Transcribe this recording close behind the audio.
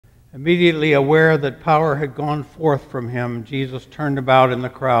Immediately aware that power had gone forth from him, Jesus turned about in the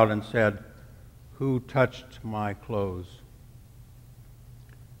crowd and said, "Who touched my clothes?"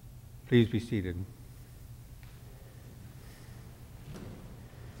 Please be seated.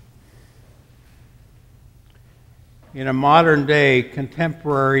 In a modern-day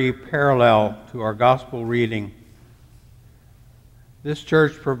contemporary parallel to our gospel reading, this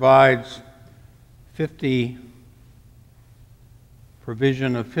church provides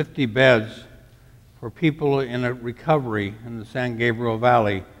provision of 50 beds for people in a recovery in the San Gabriel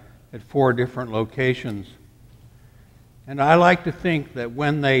Valley at 4 different locations. And I like to think that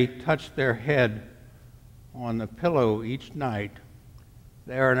when they touch their head on the pillow each night,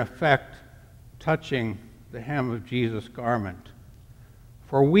 they are in effect touching the hem of Jesus' garment.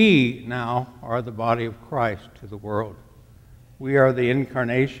 For we now are the body of Christ to the world. We are the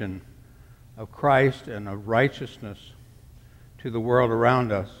incarnation of Christ and of righteousness to the world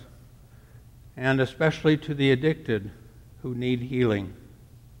around us, and especially to the addicted who need healing.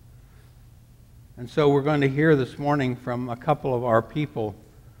 And so we're going to hear this morning from a couple of our people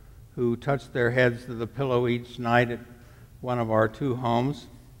who touch their heads to the pillow each night at one of our 2 homes.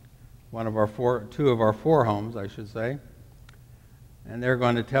 Two of our 4 homes, I should say. And they're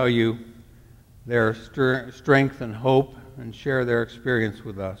going to tell you their strength and hope and share their experience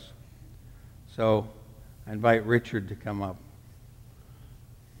with us. So I invite Richard to come up.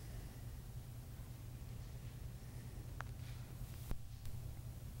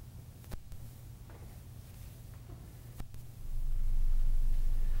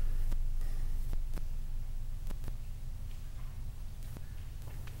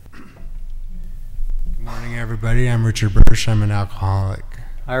 Good morning, everybody. I'm Richard Birch. I'm an alcoholic.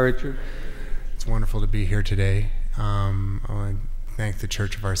 Hi, Richard. It's wonderful to be here today. I want to thank the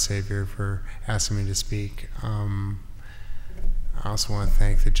Church of Our Savior for asking me to speak. I also want to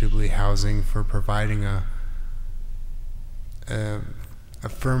thank the Jubilee Housing for providing a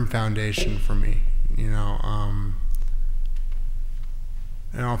firm foundation for me.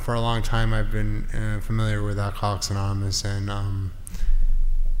 For a long time I've been familiar with Alcoholics Anonymous,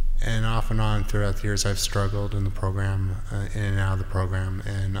 and off and on throughout the years I've struggled in the program, in and out of the program,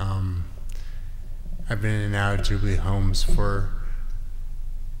 and I've been in and out of Jubilee homes for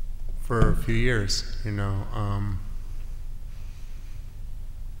a few years,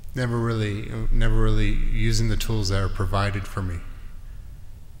 never really using the tools that are provided for me.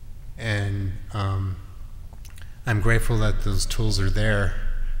 And I'm grateful that those tools are there,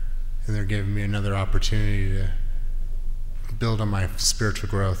 and they're giving me another opportunity to build on my spiritual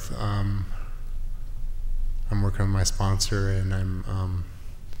growth. I'm working with my sponsor, and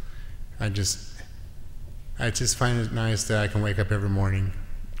I just find it nice that I can wake up every morning,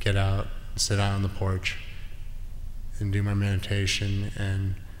 get out, sit out on the porch, and do my meditation,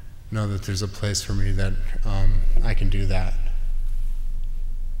 and know that there's a place for me that I can do that.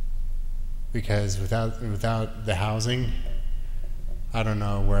 Because without the housing, I don't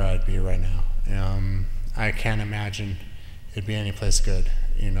know where I'd be right now. I can't imagine it'd be any place good,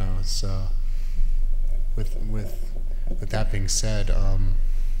 So, with that being said,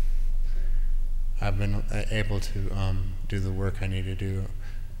 I've been able to do the work I need to do,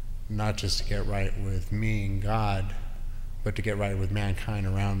 not just to get right with me and God, but to get right with mankind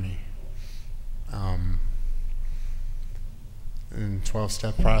around me. And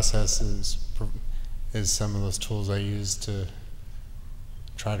 12-step process is some of those tools I use to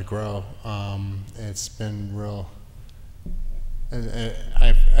try to grow. It's been real.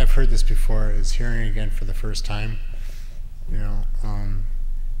 I've heard this before. Is hearing it again for the first time.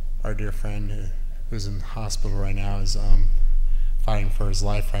 Our dear friend who's in the hospital right now is fighting for his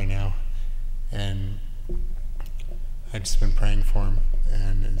life right now, and I've just been praying for him,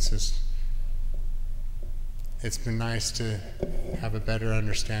 and it's been nice to have a better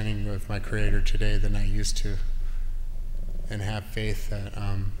understanding of my Creator today than I used to, and have faith that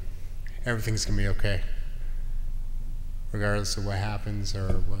everything's gonna be okay, regardless of what happens or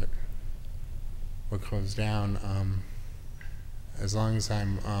what goes down. As long as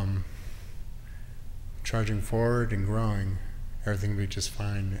I'm charging forward and growing, everything will be just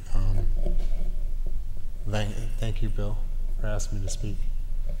fine. Thank you, Bill, for asking me to speak.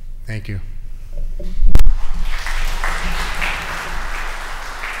 Thank you.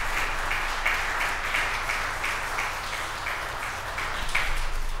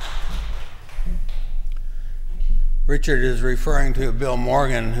 Richard is referring to Bill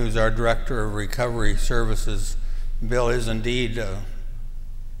Morgan, who's our Director of Recovery Services. Bill is indeed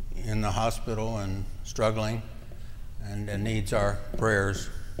in the hospital and struggling, and needs our prayers.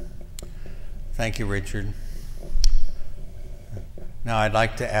 Thank you, Richard. Now I'd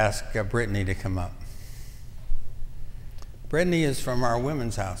like to ask Brittany to come up. Brittany is from our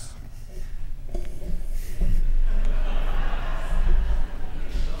women's house.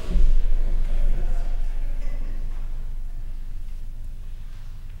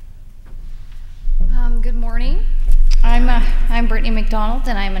 Good morning. I'm Brittany McDonald,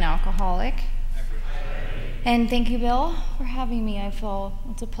 and I'm an alcoholic. And thank you, Bill, for having me. I feel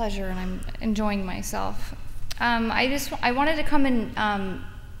it's a pleasure, and I'm enjoying myself. I wanted to come in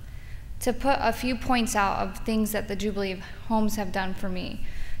to put a few points out of things that the Jubilee homes have done for me.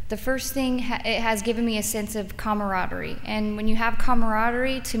 The first thing, it has given me a sense of camaraderie. And when you have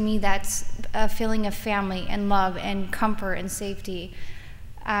camaraderie, to me, that's a feeling of family and love and comfort and safety.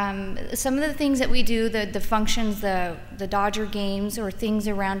 Some of the things that we do, the functions, the Dodger games, or things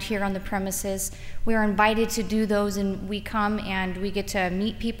around here on the premises, we are invited to do those, and we come and we get to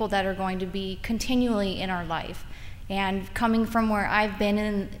meet people that are going to be continually in our life. And coming from where I've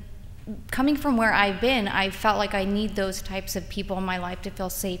been, I felt like I need those types of people in my life to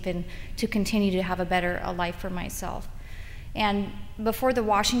feel safe and to continue to have a life for myself. And before the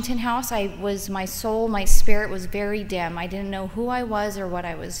Washington house, my soul, my spirit was very dim. I didn't know who I was or what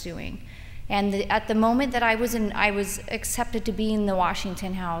I was doing. And at the moment that I was accepted to be in the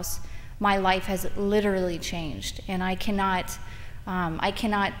Washington house, my life has literally changed. And I cannot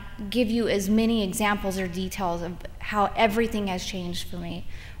give you as many examples or details of how everything has changed for me.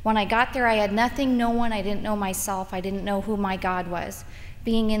 When I got there, I had nothing, no one, I didn't know myself, I didn't know who my God was.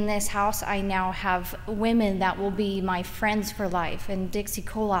 Being in this house, I now have women that will be my friends for life, and Dixie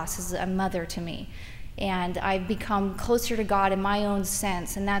DOULOS is a mother to me. And I've become closer to God in my own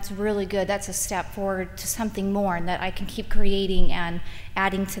sense, and that's really good. That's a step forward to something more, and that I can keep creating and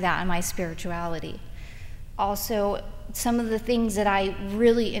adding to that in my spirituality. Also, some of the things that I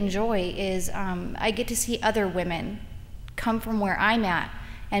really enjoy is I get to see other women come from where I'm at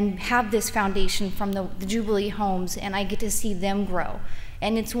and have this foundation from the Jubilee homes, and I get to see them grow.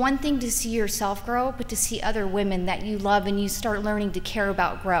 And it's one thing to see yourself grow, but to see other women that you love and you start learning to care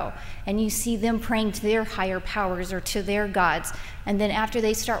about grow. And you see them praying to their higher powers or to their gods. And then after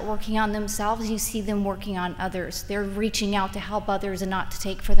they start working on themselves, you see them working on others. They're reaching out to help others and not to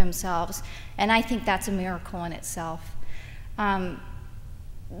take for themselves. And I think that's a miracle in itself.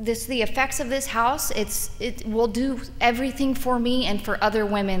 The effects of this house, it will do everything for me and for other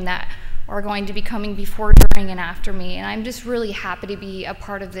women that are going to be coming before, during, and after me. And I'm just really happy to be a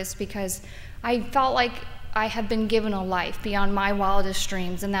part of this, because I felt like I have been given a life beyond my wildest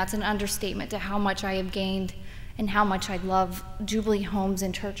dreams, and that's an understatement to how much I have gained and how much I love Jubilee Homes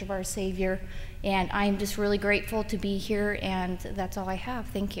and Church of Our Savior. And I'm just really grateful to be here, and that's all I have.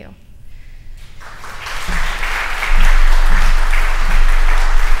 Thank you.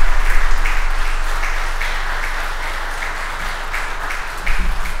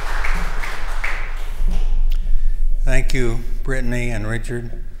 Thank you, Brittany and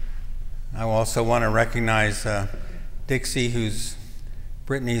Richard. I also want to recognize Dixie, who's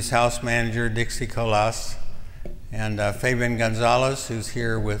Brittany's house manager, Dixie DOULOS, and Fabian Gonzalez, who's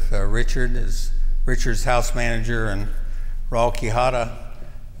here with Richard, is Richard's house manager, and Raul Quijada,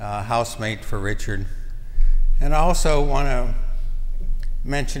 housemate for Richard. And I also want to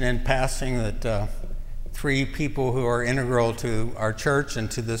mention in passing that 3 people who are integral to our church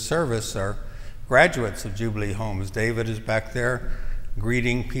and to this service are graduates of Jubilee Homes. David is back there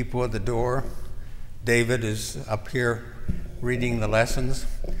greeting people at the door. David is up here reading the lessons.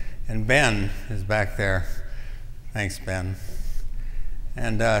 And Ben is back there. Thanks, Ben.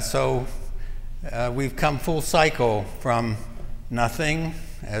 And so we've come full cycle from nothing,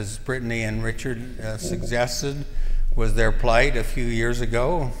 as Brittany and Richard suggested was their plight a few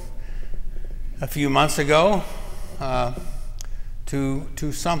months ago,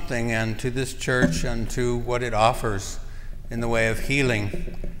 to something, and to this church, and to what it offers in the way of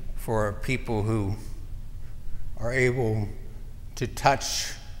healing for people who are able to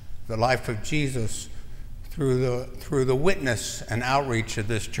touch the life of Jesus through the witness and outreach of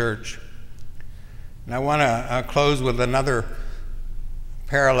this church. And I want to close with another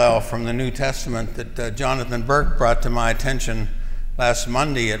parallel from the New Testament that Jonathan Burke brought to my attention last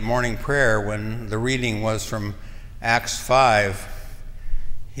Monday at morning prayer, when the reading was from Acts 5.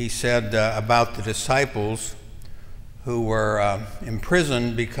 He said about the disciples who were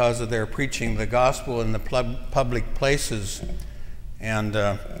imprisoned because of their preaching the gospel in the public places, and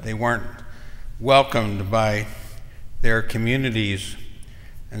they weren't welcomed by their communities,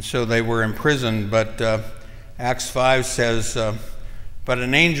 and so they were imprisoned. But Acts 5 says, but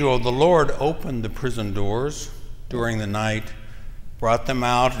an angel of the Lord opened the prison doors during the night, brought them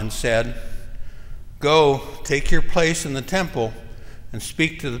out, and said, go, take your place in the temple and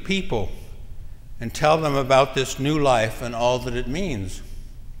speak to the people and tell them about this new life and all that it means.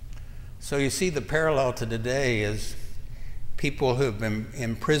 So you see, the parallel to today is people who have been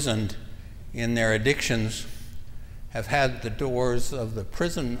imprisoned in their addictions have had the doors of the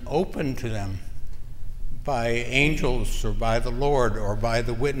prison opened to them by angels or by the Lord or by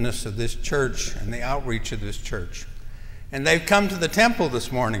the witness of this church and the outreach of this church. And they've come to the temple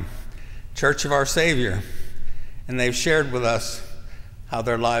this morning, Church of Our Savior, and they've shared with us how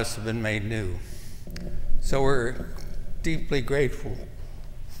their lives have been made new. So we're deeply grateful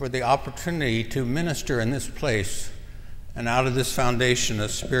for the opportunity to minister in this place and out of this foundation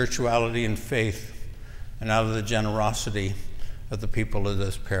of spirituality and faith and out of the generosity of the people of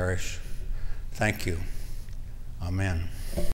this parish. Thank you. Amen.